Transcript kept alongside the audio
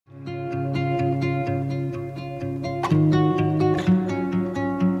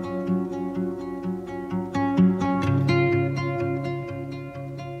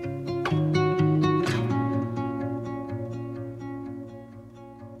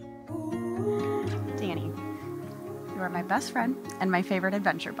my best friend and my favorite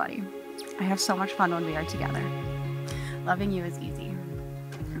adventure buddy. I have so much fun when we are together. Loving you is easy.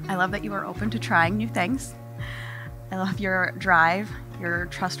 I love that you are open to trying new things. I love your drive, your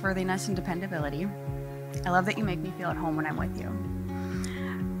trustworthiness and dependability. I love that you make me feel at home when I'm with you.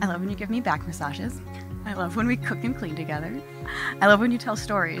 I love when you give me back massages. I love when we cook and clean together. I love when you tell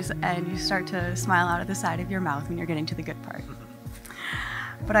stories and you start to smile out of the side of your mouth when you're getting to the good part.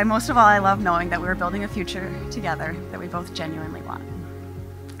 But most of all, I love knowing that we're building a future together that we both genuinely want.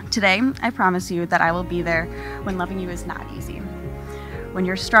 Today, I promise you that I will be there when loving you is not easy. When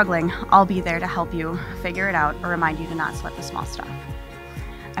you're struggling, I'll be there to help you figure it out or remind you to not sweat the small stuff.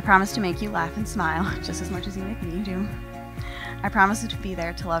 I promise to make you laugh and smile just as much as you make me do. I promise to be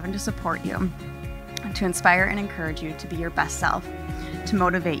there to love and to support you, to inspire and encourage you to be your best self, to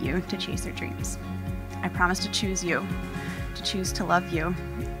motivate you to chase your dreams. I promise to choose you, to choose to love you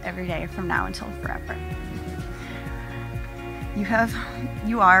every day from now until forever.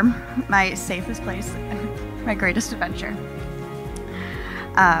 You are my safest place and my greatest adventure.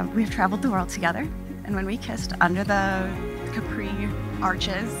 We've traveled the world together, and when we kissed under the Capri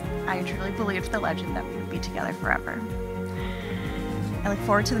arches, I truly believed the legend that we would be together forever. I look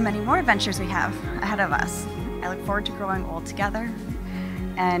forward to the many more adventures we have ahead of us. I look forward to growing old together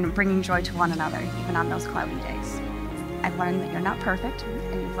and bringing joy to one another, even on those cloudy days. I've learned that you're not perfect,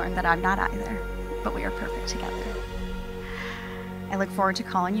 and you've learned that I'm not either, but we are perfect together. I look forward to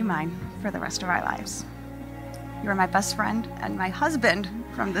calling you mine for the rest of our lives. You are my best friend and my husband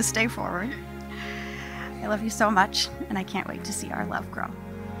from this day forward. I love you so much, and I can't wait to see our love grow.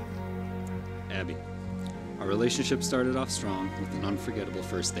 Abby, our relationship started off strong with an unforgettable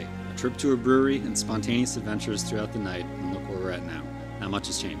first date, a trip to a brewery, and spontaneous adventures throughout the night, and look where we're at now. Not much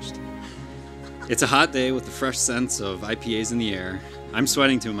has changed. It's a hot day with the fresh scents of IPAs in the air. I'm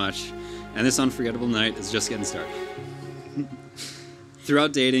sweating too much, and this unforgettable night is just getting started.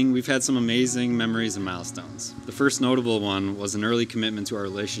 Throughout dating, we've had some amazing memories and milestones. The first notable one was an early commitment to our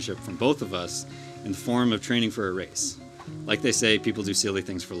relationship from both of us in the form of training for a race. Like they say, people do silly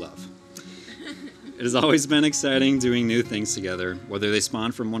things for love. It has always been exciting doing new things together, whether they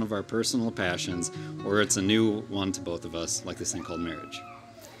spawn from one of our personal passions or it's a new one to both of us, like this thing called marriage.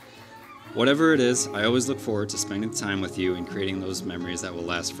 Whatever it is, I always look forward to spending time with you and creating those memories that will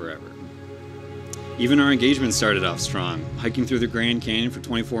last forever. Even our engagement started off strong, hiking through the Grand Canyon for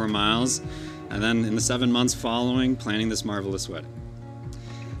 24 miles, and then in the 7 months following, planning this marvelous wedding.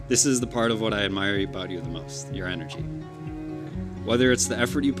 This is the part of what I admire about you the most, your energy. Whether it's the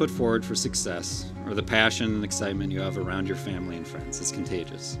effort you put forward for success, or the passion and excitement you have around your family and friends, it's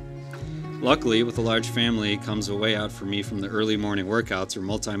contagious. Luckily, with a large family comes a way out for me from the early morning workouts or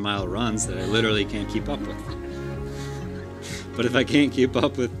multi-mile runs that I literally can't keep up with. But if I can't keep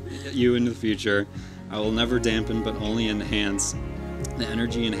up with you in the future, I will never dampen but only enhance the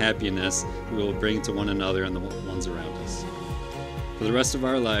energy and happiness we will bring to one another and the ones around us. For the rest of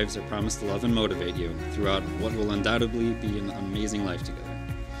our lives, I promise to love and motivate you throughout what will undoubtedly be an amazing life together.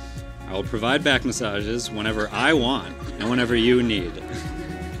 I will provide back massages whenever I want and whenever you need.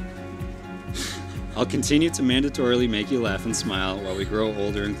 I'll continue to mandatorily make you laugh and smile while we grow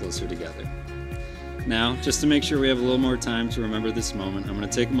older and closer together. Now, just to make sure we have a little more time to remember this moment, I'm going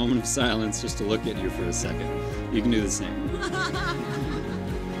to take a moment of silence just to look at you for a second. You can do the same.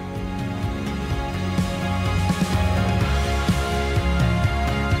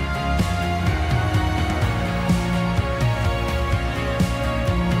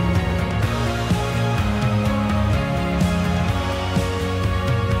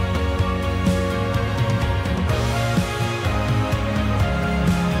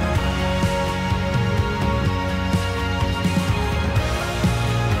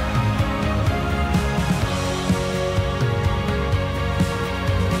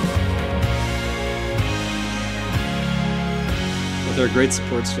 With our great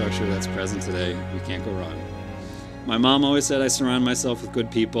support structure that's present today, we can't go wrong. My mom always said I surround myself with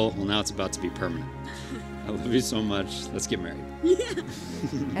good people. Well, now it's about to be permanent. I love you so much. Let's get married. Yeah.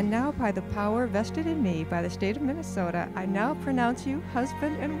 And now, by the power vested in me by the state of Minnesota, I now pronounce you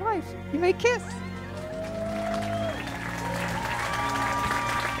husband and wife. You may kiss.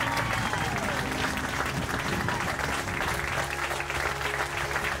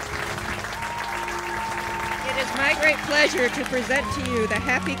 My great pleasure to present to you the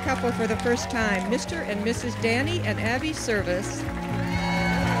happy couple for the first time, Mr. and Mrs. Danny and Abbey Service.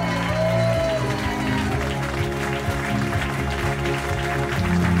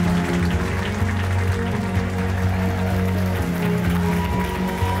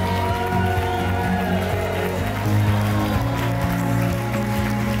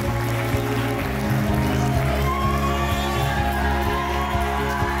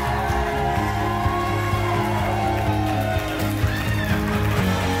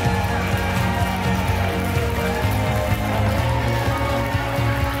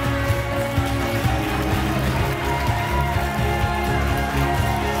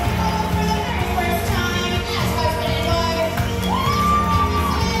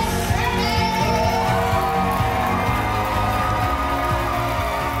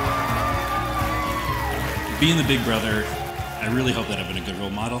 Being the big brother, I really hope that I've been a good role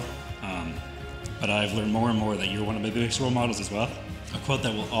model. But I've learned more and more that you're one of my biggest role models as well. A quote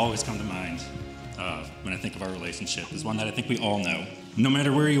that will always come to mind when I think of our relationship is one that I think we all know. No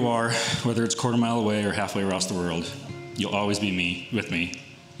matter where you are, whether it's quarter mile away or halfway across the world, you'll always be with me.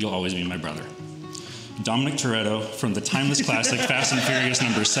 You'll always be my brother. Dominic Toretto from the timeless classic Fast and Furious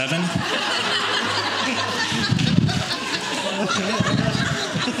 #7.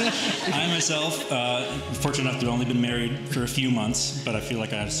 I myself, fortunate enough to have only been married for a few months, but I feel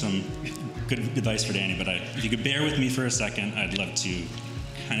like I have some good advice for Danny. But if you could bear with me for a second, I'd love to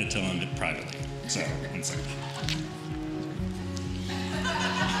kind of tell him it privately. So, one second.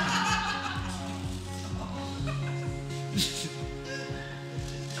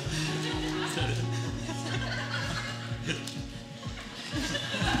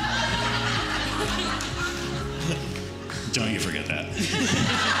 Don't you forget that.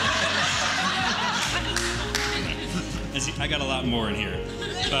 I got a lot more in here,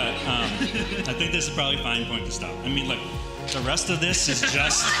 but I think this is probably a fine point to stop. I mean, look, the rest of this is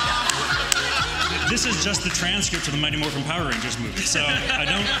just the transcript of the Mighty Morphin Power Rangers movie. So I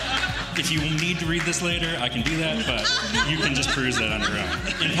don't, if you need to read this later, I can do that, but you can just peruse that on your own.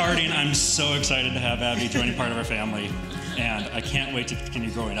 In parting, I'm so excited to have Abbey joining part of our family, and I can't wait to continue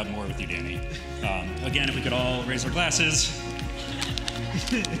growing up more with you, Danny. Again, if we could all raise our glasses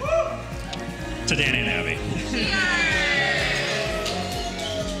to Danny and Abbey.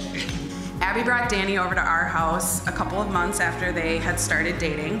 Abbey brought Danny over to our house a couple of months after they had started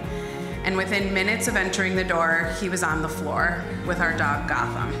dating, and within minutes of entering the door, he was on the floor with our dog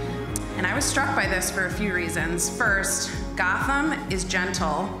Gotham. And I was struck by this for a few reasons. First, Gotham is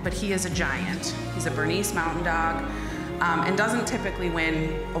gentle, but he is a giant. He's a Bernese Mountain Dog, and doesn't typically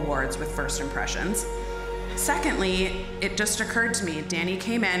win awards with first impressions. Secondly, it just occurred to me, Danny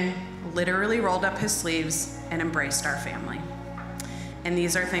came in, literally rolled up his sleeves, and embraced our family. And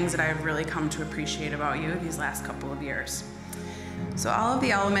these are things that I've really come to appreciate about you these last couple of years. So all of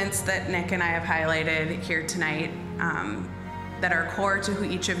the elements that Nick and I have highlighted here tonight that are core to who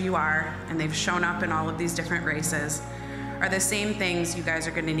each of you are, and they've shown up in all of these different races, are the same things you guys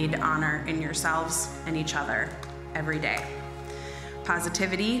are going to need to honor in yourselves and each other every day.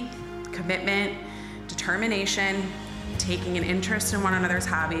 Positivity, commitment, determination, taking an interest in one another's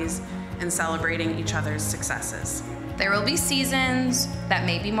hobbies, and celebrating each other's successes. There will be seasons that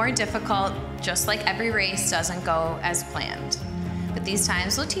may be more difficult, just like every race doesn't go as planned. But these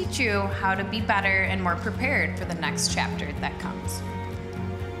times will teach you how to be better and more prepared for the next chapter that comes.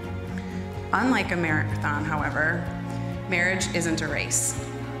 Unlike a marathon, however, marriage isn't a race.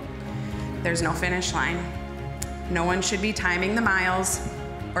 There's no finish line. No one should be timing the miles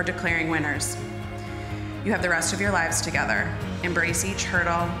or declaring winners. You have the rest of your lives together. Embrace each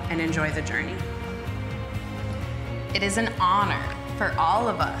hurdle and enjoy the journey. It is an honor for all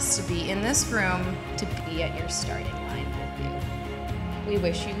of us to be in this room, to be at your starting line with you. We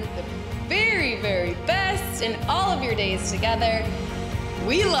wish you the very, very best in all of your days together.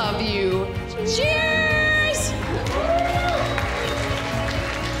 We love you. Cheers!